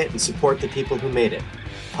buy it and support the people who made it.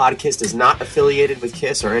 Podcast is not affiliated with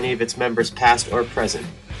Kiss or any of its members past or present.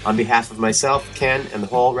 On behalf of myself, Ken, and the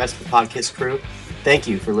whole rest of the Podcast crew, thank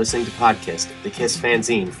you for listening to Podcast, the Kiss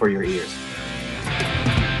fanzine for your ears.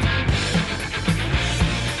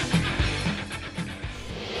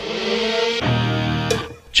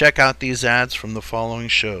 Check out these ads from the following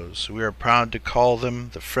shows. We are proud to call them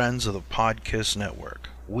the Friends of the Podcast Network.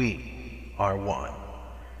 We are one.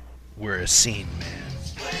 We're a scene man.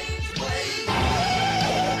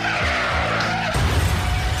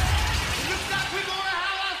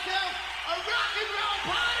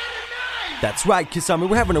 That's right, Kiss Army.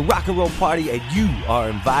 We're having a rock and roll party, and you are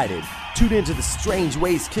invited. Tune into the Strange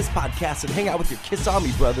Ways Kiss podcast and hang out with your Kiss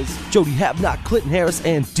Army brothers, Jody Havnock, Clinton Harris,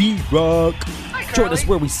 and D-Rock. Join us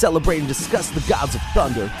where we celebrate and discuss the gods of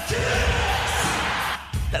thunder.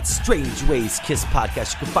 That's Strange Ways Kiss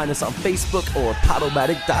podcast. You can find us on Facebook or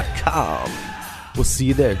Podomatic.com. We'll see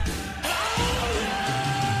you there.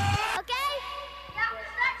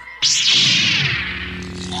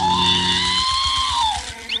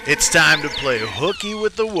 It's time to play Hooky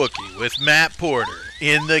with the Wookie with Matt Porter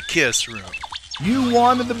in the Kiss Room. You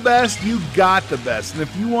wanted the best, you got the best. And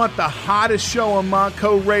if you want the hottest show on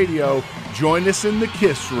Montco Radio, join us in the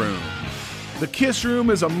Kiss Room. The Kiss Room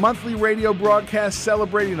is a monthly radio broadcast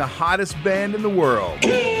celebrating the hottest band in the world.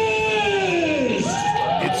 Kiss!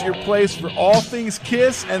 It's your place for all things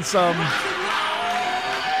Kiss and some...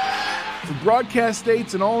 For broadcast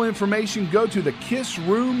dates and all information, go to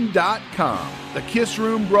thekissroom.com. The Kiss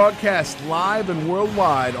Room broadcasts live and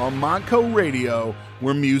worldwide on Montco Radio,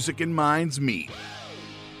 where music and minds meet.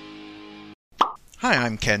 Hi,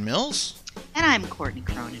 I'm Ken Mills. And I'm Courtney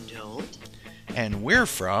Cronin-Jold. And we're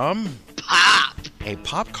from Pop, a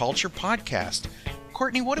pop culture podcast.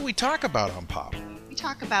 Courtney, what do we talk about on Pop? We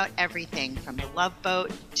talk about everything from the Love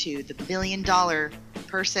Boat to the $1 million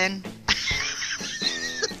person.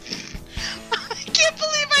 I can't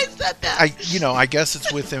believe I said that. I guess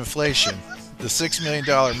it's with inflation. The $6 million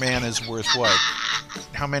man is worth what?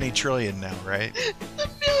 How many trillion now, right? The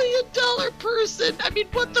 $1 million person. I mean,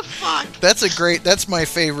 what the fuck? That's my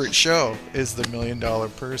favorite show, is the $1 million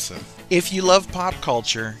person. If you love pop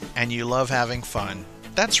culture and you love having fun,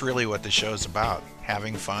 that's really what the show's about.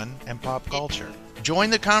 Having fun and pop culture. Join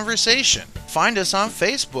the conversation. Find us on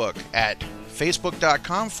Facebook at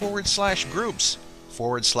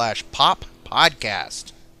facebook.com/groups/pop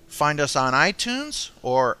podcast. Find us on iTunes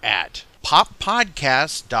or at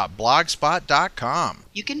poppodcast.blogspot.com.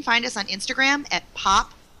 You can find us on Instagram at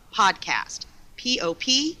Pop Podcast.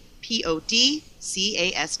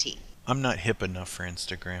 POPPODCAST. I'm not hip enough for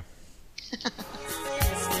Instagram.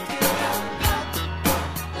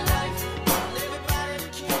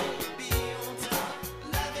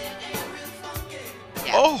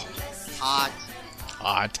 Yeah. Oh!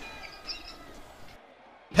 Hot.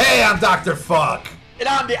 Hey, I'm Dr. Fuck. And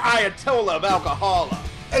I'm the Ayatollah of Alcohola.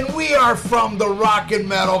 And we are from the Rock and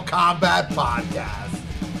Metal Combat Podcast.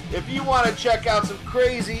 If you want to check out some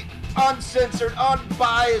crazy, uncensored,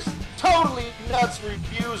 unbiased, totally nuts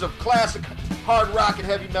reviews of classic hard rock and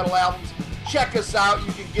heavy metal albums, check us out.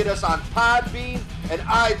 You can get us on Podbean and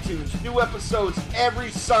iTunes. New episodes every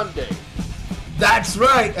Sunday. That's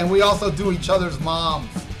right, and we also do each other's moms.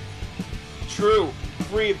 True,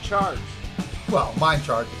 free of charge. Well, mine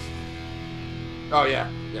charges. Oh yeah,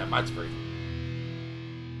 mine's free.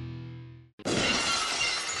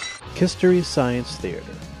 History Science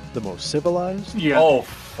Theater, the most civilized. Yeah.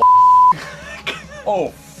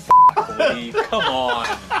 Oh, Lee, come on.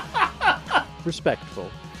 Respectful.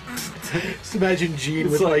 Just imagine Gene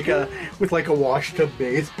with like a washed up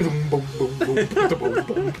bass. Boom, boom, boom, boom, boom,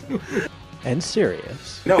 boom, boom. And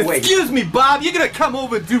serious. No, wait. Excuse me, Bob. You're gonna come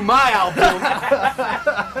over and do my album.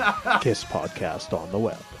 KISS podcast on the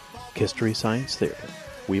web. History Science Theater.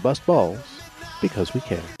 We bust balls because we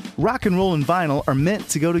care. Rock and roll and vinyl are meant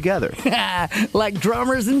to go together. Like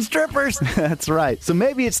drummers and strippers. That's right. So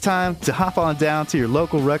maybe it's time to hop on down to your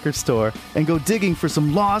local record store and go digging for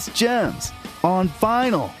some lost gems on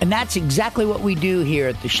vinyl. And that's exactly what we do here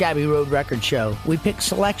at the Shabby Road Record Show. We pick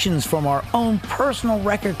selections from our own personal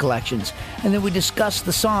record collections, and then we discuss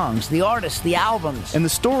the songs, the artists, the albums. And the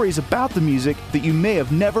stories about the music that you may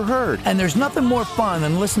have never heard. And there's nothing more fun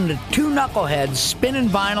than listening to two knuckleheads spinning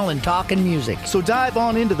vinyl and talking music. So dive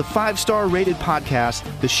on into the 5-star rated podcast,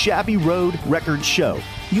 The Shabby Road Record Show.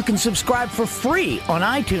 You can subscribe for free on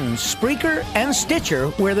iTunes, Spreaker, and Stitcher,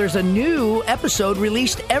 where there's a new episode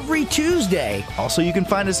released every Tuesday. Also, you can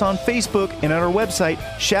find us on Facebook and at our website,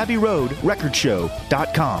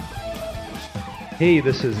 shabbyroadrecordshow.com. Hey,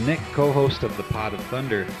 this is Nick, co-host of The Pod of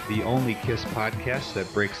Thunder, the only KISS podcast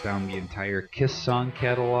that breaks down the entire KISS song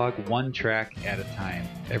catalog one track at a time.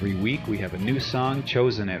 Every week we have a new song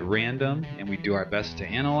chosen at random, and we do our best to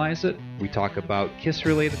analyze it. We talk about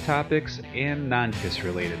KISS-related topics and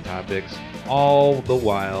non-KISS-related topics, all the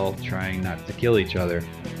while trying not to kill each other.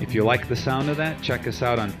 If you like the sound of that, check us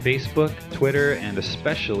out on Facebook, Twitter, and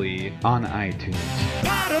especially on iTunes.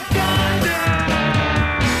 Pod of Thunder!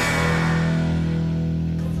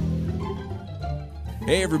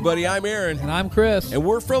 Hey everybody, I'm Aaron. And I'm Chris. And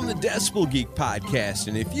we're from the Decibel Geek Podcast.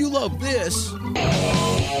 And if you love this...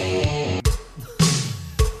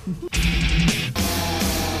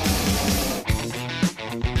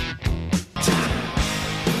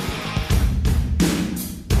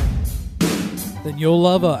 then you'll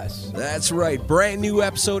love us. That's right. Brand new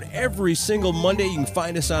episode every single Monday. You can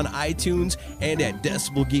find us on iTunes and at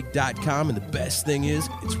decibelgeek.com. And the best thing is,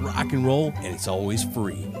 it's rock and roll and it's always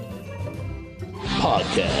free.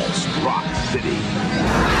 Podcast Rock City.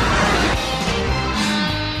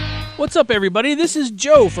 What's up, everybody? This is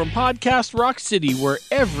Joe from Podcast Rock City, where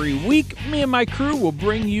every week me and my crew will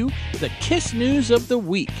bring you the KISS news of the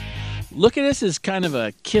week. Look at us as kind of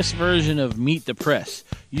a KISS version of Meet the Press,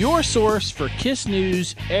 your source for KISS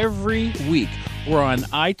news every week. We're on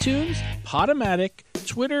iTunes, Podomatic,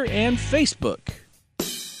 Twitter, and Facebook.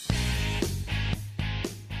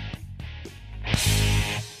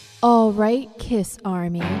 All right, KISS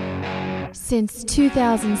Army. Since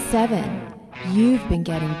 2007, you've been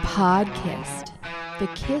getting Podkissed, the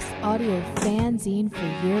KISS audio fanzine for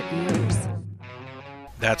your ears.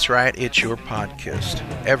 That's right, it's your Podkissed.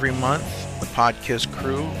 Every month, the Podkiss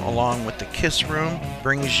crew, along with the KISS Room,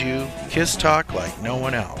 brings you KISS talk like no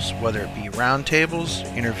one else, whether it be roundtables,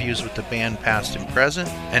 interviews with the band past and present,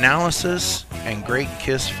 analysis, and great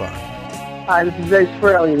KISS fun. Hi, this is Ace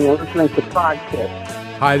Frehley, and you're listening to Podkiss.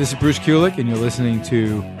 Hi, this is Bruce Kulick, and you're listening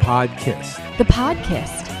to Podkissed. The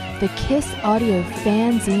Podkissed, the KISS audio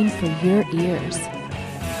fanzine for your ears.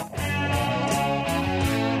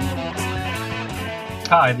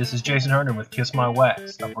 Hi, this is Jason Herndon with Kiss My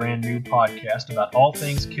Wax, a brand new podcast about all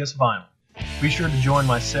things KISS vinyl. Be sure to join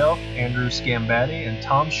myself, Andrew Scambatti, and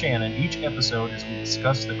Tom Shannon each episode as we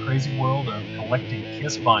discuss the crazy world of collecting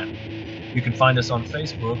Kiss vinyl. You can find us on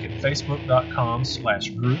Facebook at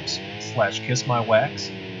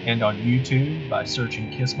facebook.com/groups/KissMyWax and on YouTube by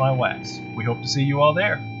searching Kiss My Wax. We hope to see you all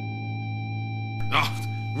there. Oh,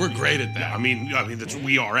 we're great at that. I mean,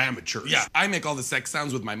 we are amateurs. Yeah, I make all the sex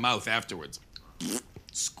sounds with my mouth afterwards.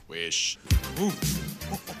 Squish. Ooh.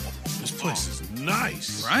 This place is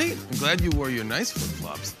nice. Right? I'm glad you wore your nice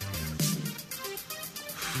flip-flops.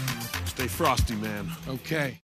 Stay frosty, man. Okay.